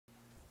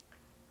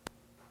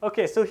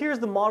Okay, so here's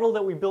the model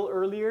that we built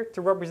earlier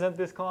to represent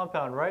this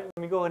compound, right?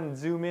 Let me go ahead and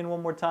zoom in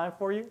one more time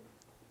for you.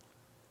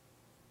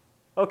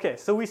 Okay,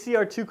 so we see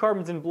our two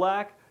carbons in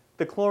black,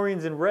 the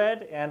chlorines in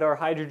red, and our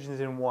hydrogens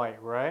in white,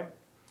 right?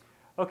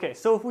 Okay,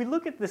 so if we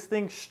look at this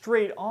thing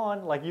straight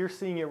on, like you're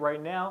seeing it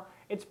right now,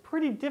 it's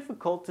pretty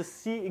difficult to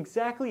see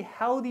exactly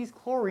how these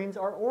chlorines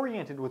are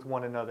oriented with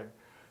one another.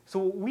 So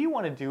what we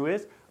want to do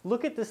is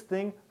look at this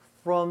thing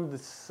from the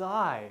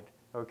side,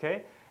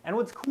 okay? And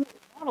what's cool with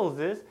models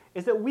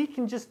is that we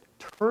can just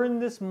turn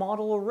this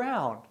model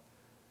around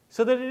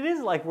so that it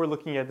is like we're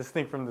looking at this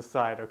thing from the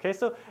side, okay?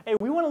 So, hey,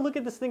 we want to look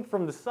at this thing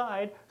from the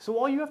side, so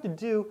all you have to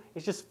do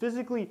is just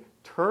physically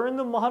turn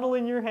the model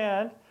in your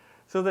hand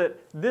so that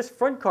this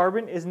front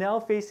carbon is now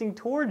facing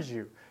towards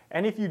you.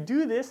 And if you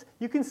do this,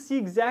 you can see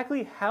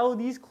exactly how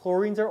these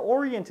chlorines are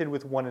oriented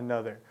with one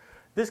another.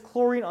 This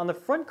chlorine on the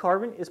front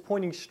carbon is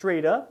pointing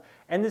straight up,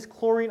 and this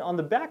chlorine on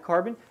the back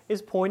carbon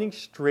is pointing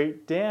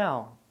straight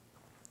down.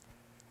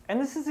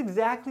 And this is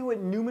exactly what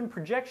Newman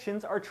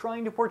projections are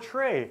trying to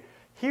portray.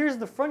 Here's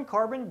the front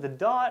carbon, the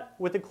dot,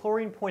 with the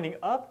chlorine pointing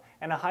up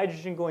and a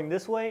hydrogen going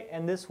this way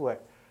and this way.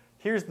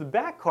 Here's the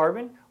back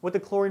carbon with the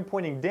chlorine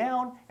pointing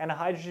down and a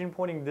hydrogen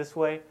pointing this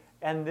way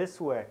and this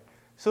way.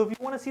 So if you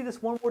want to see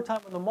this one more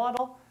time on the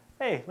model,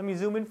 hey, let me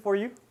zoom in for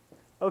you.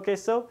 Okay,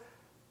 so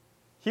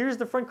here's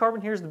the front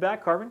carbon, here's the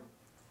back carbon.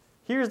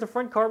 Here's the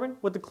front carbon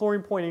with the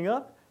chlorine pointing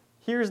up.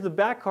 Here's the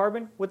back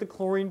carbon with the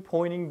chlorine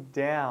pointing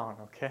down,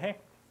 okay?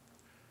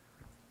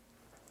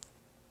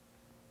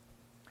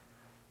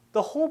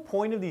 The whole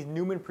point of these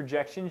Newman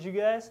projections, you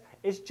guys,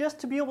 is just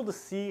to be able to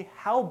see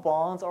how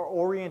bonds are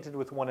oriented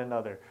with one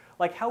another.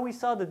 Like how we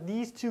saw that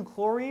these two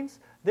chlorines,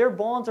 their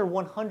bonds are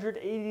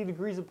 180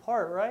 degrees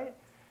apart, right?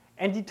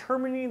 And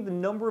determining the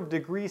number of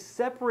degrees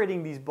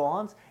separating these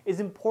bonds is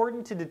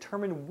important to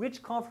determine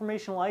which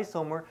conformational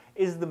isomer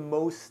is the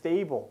most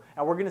stable.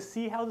 And we're going to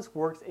see how this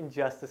works in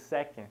just a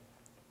second.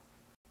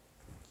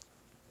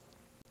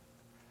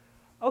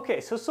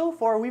 Okay, so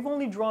far we've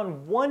only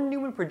drawn one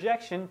Newman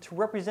projection to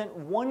represent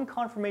one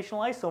conformational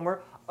isomer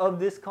of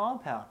this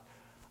compound.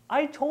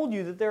 I told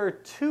you that there are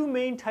two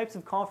main types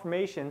of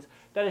conformations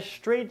that a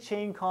straight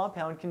chain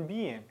compound can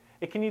be in.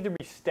 It can either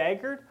be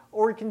staggered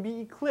or it can be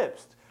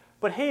eclipsed.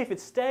 But hey, if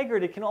it's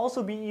staggered, it can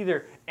also be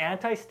either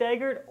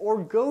anti-staggered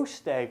or gauche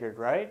staggered,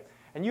 right?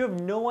 And you have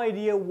no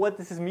idea what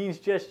this means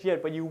just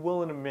yet, but you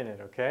will in a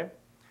minute, okay?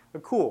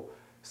 But cool.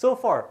 So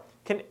far,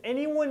 can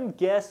anyone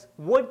guess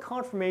what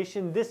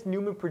conformation this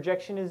Newman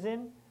projection is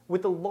in?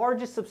 With the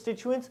largest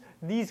substituents,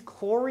 these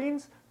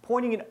chlorines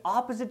pointing in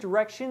opposite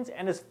directions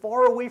and as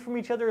far away from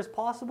each other as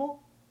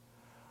possible?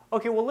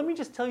 Okay, well let me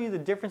just tell you the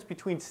difference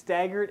between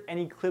staggered and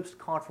eclipsed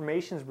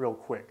conformations real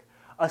quick.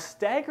 A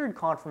staggered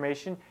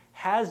conformation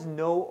has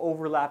no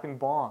overlapping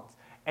bonds.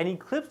 An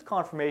eclipsed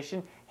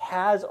conformation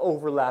has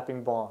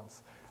overlapping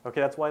bonds. Okay,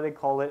 that's why they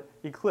call it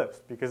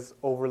eclipsed, because it's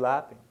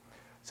overlapping.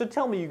 So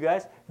tell me, you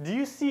guys, do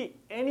you see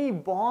any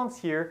bonds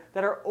here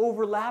that are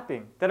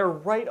overlapping, that are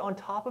right on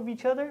top of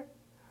each other?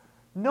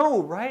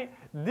 No, right?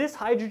 This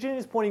hydrogen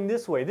is pointing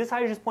this way, this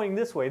hydrogen is pointing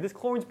this way, this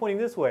chlorine is pointing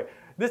this way,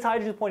 this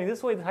hydrogen is pointing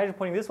this way, this hydrogen is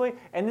pointing this way,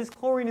 and this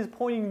chlorine is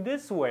pointing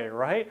this way,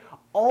 right?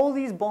 All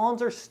these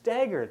bonds are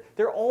staggered.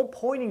 They're all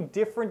pointing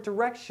different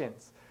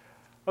directions.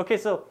 Okay,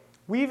 so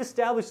we've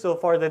established so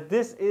far that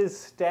this is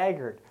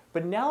staggered.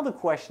 But now the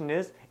question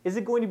is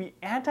it going to be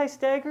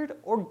anti-staggered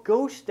or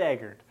gauche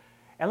staggered?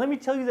 And let me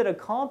tell you that a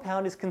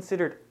compound is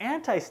considered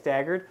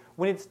anti-staggered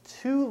when its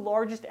two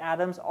largest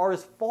atoms are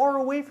as far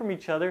away from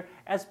each other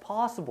as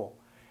possible.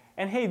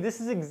 And hey,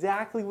 this is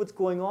exactly what's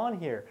going on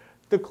here.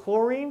 The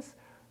chlorines,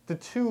 the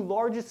two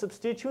largest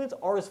substituents,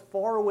 are as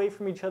far away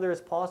from each other as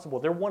possible.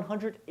 They're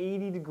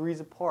 180 degrees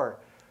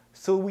apart.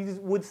 So we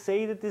would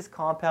say that this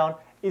compound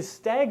is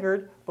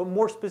staggered, but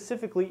more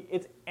specifically,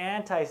 it's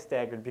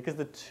anti-staggered because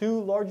the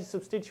two largest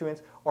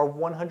substituents are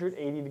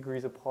 180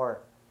 degrees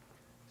apart.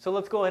 So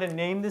let's go ahead and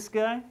name this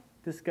guy.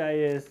 This guy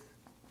is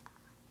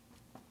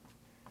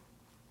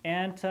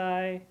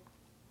anti-staggered.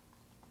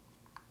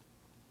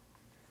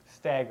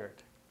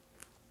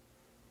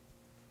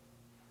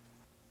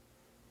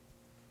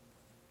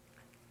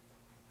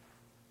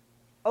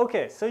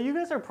 Okay, so you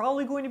guys are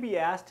probably going to be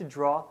asked to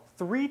draw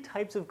three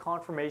types of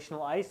conformational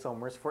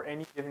isomers for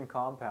any given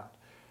compound: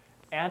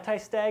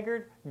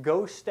 anti-staggered,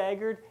 gauche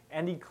staggered,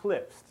 and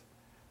eclipsed.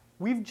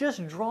 We've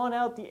just drawn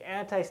out the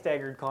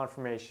anti-staggered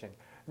conformation.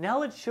 Now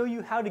let's show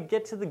you how to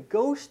get to the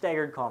gauche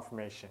staggered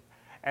conformation.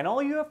 And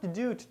all you have to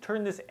do to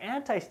turn this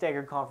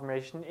anti-staggered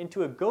conformation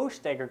into a gauche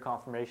staggered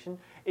conformation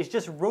is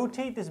just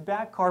rotate this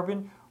back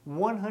carbon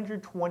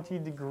 120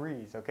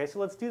 degrees. Okay, so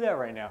let's do that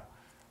right now.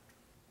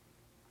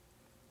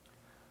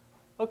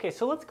 Okay,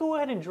 so let's go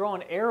ahead and draw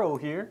an arrow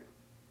here.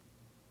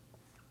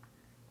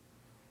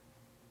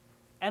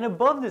 And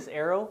above this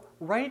arrow,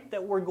 write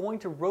that we're going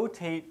to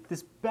rotate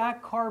this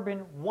back carbon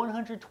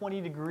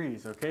 120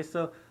 degrees. Okay,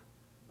 so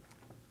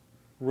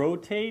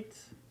rotate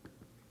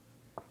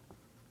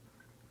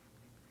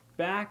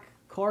back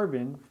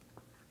carbon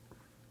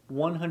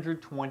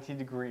 120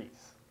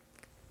 degrees.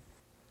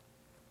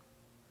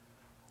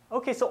 Okay.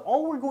 Okay, so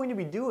all we're going to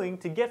be doing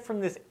to get from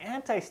this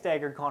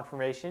anti-staggered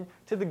conformation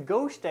to the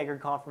gauche staggered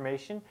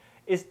conformation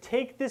is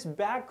take this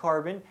back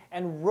carbon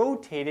and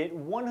rotate it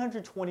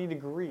 120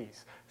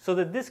 degrees. So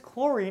that this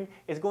chlorine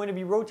is going to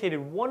be rotated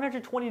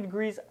 120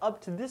 degrees up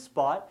to this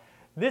spot.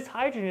 This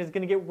hydrogen is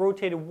going to get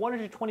rotated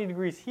 120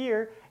 degrees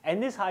here,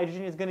 and this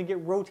hydrogen is going to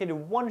get rotated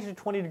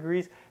 120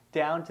 degrees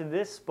down to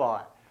this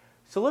spot.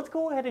 So let's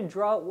go ahead and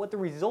draw out what the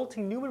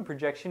resulting Newman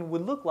projection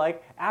would look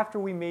like after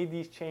we made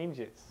these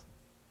changes.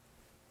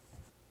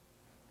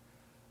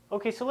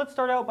 Okay, so let's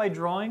start out by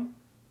drawing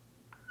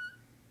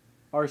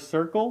our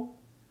circle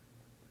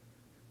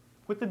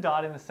with the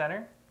dot in the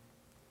center.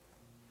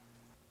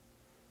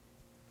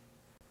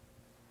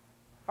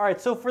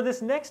 Alright, so for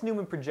this next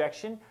Newman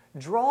projection,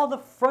 draw the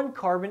front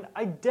carbon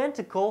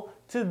identical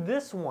to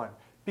this one,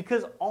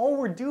 because all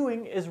we're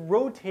doing is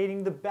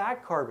rotating the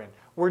back carbon.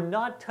 We're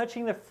not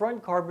touching the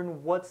front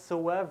carbon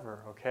whatsoever,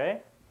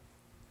 okay?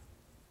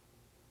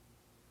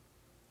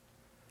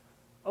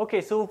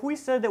 Okay, so if we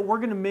said that we're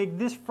going to make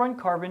this front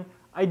carbon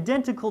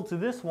identical to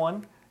this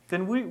one,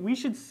 then we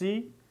should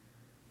see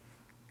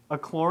a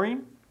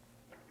chlorine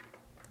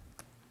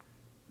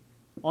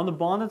on the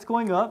bond that's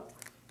going up,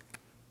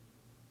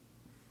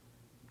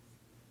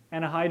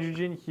 and a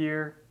hydrogen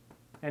here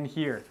and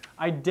here,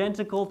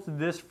 identical to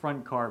this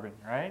front carbon,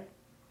 right?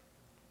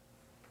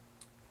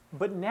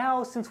 But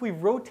now, since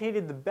we've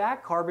rotated the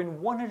back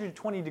carbon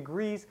 120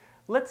 degrees,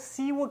 let's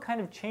see what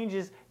kind of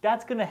changes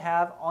that's going to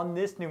have on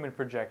this Newman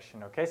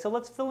projection, okay? So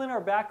let's fill in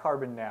our back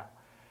carbon now.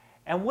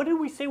 And what did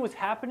we say was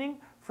happening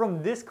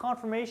from this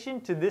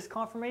conformation to this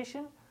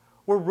conformation?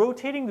 We're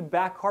rotating the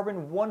back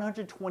carbon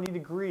 120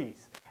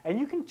 degrees. And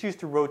you can choose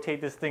to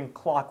rotate this thing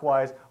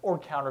clockwise or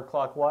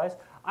counterclockwise.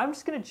 I'm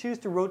just going to choose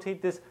to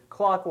rotate this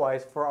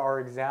clockwise for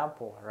our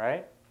example, all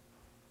right?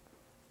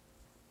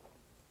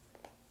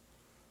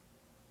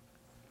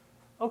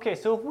 Okay,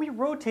 so if we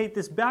rotate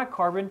this back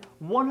carbon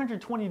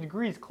 120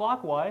 degrees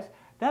clockwise,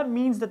 that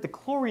means that the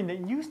chlorine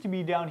that used to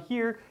be down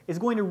here is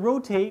going to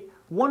rotate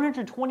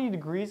 120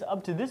 degrees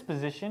up to this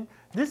position.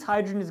 This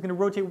hydrogen is going to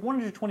rotate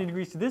 120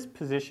 degrees to this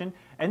position,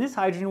 and this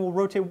hydrogen will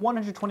rotate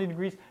 120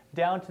 degrees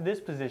down to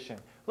this position.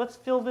 Let's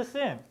fill this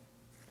in.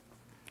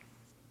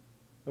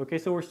 Okay,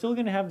 so we're still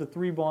going to have the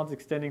 3 bonds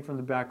extending from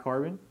the back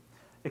carbon,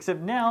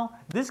 except now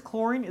this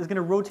chlorine is going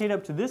to rotate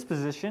up to this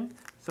position,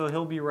 so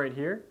he'll be right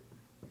here.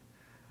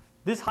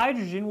 This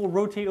hydrogen will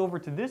rotate over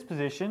to this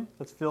position.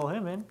 Let's fill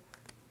him in.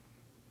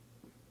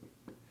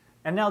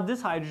 And now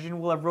this hydrogen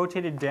will have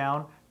rotated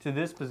down to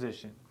this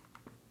position,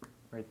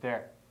 right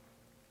there.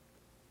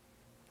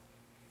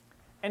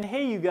 And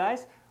hey, you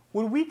guys,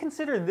 would we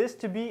consider this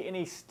to be in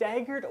a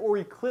staggered or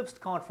eclipsed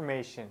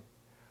conformation?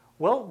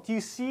 Well, do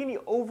you see any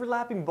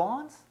overlapping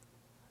bonds?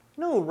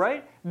 No,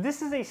 right?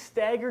 This is a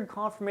staggered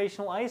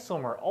conformational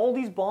isomer. All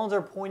these bonds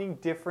are pointing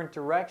different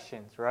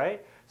directions,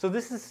 right? So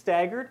this is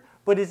staggered,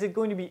 but is it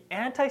going to be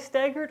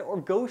anti-staggered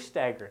or gauche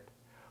staggered?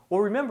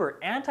 Well, remember,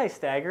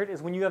 anti-staggered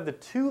is when you have the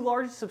 2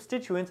 largest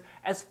substituents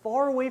as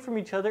far away from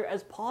each other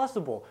as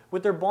possible,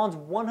 with their bonds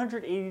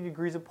 180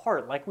 degrees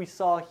apart, like we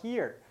saw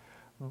here.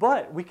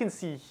 But we can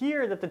see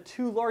here that the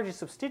 2 largest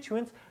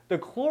substituents, the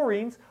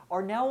chlorines,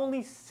 are now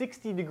only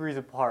 60 degrees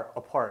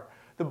apart.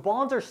 The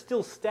bonds are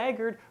still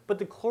staggered, but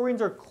the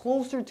chlorines are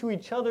closer to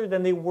each other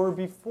than they were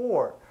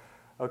before.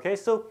 Okay,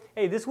 so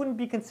hey, this wouldn't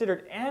be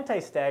considered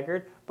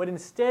anti-staggered, but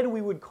instead we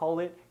would call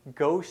it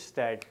gauche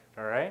staggered,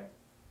 all right?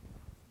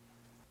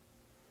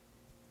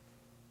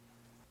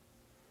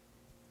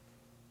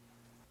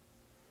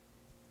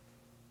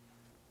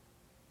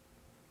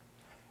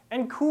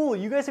 And cool,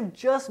 you guys have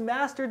just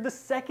mastered the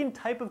second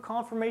type of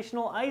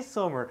conformational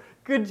isomer.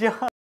 Good job.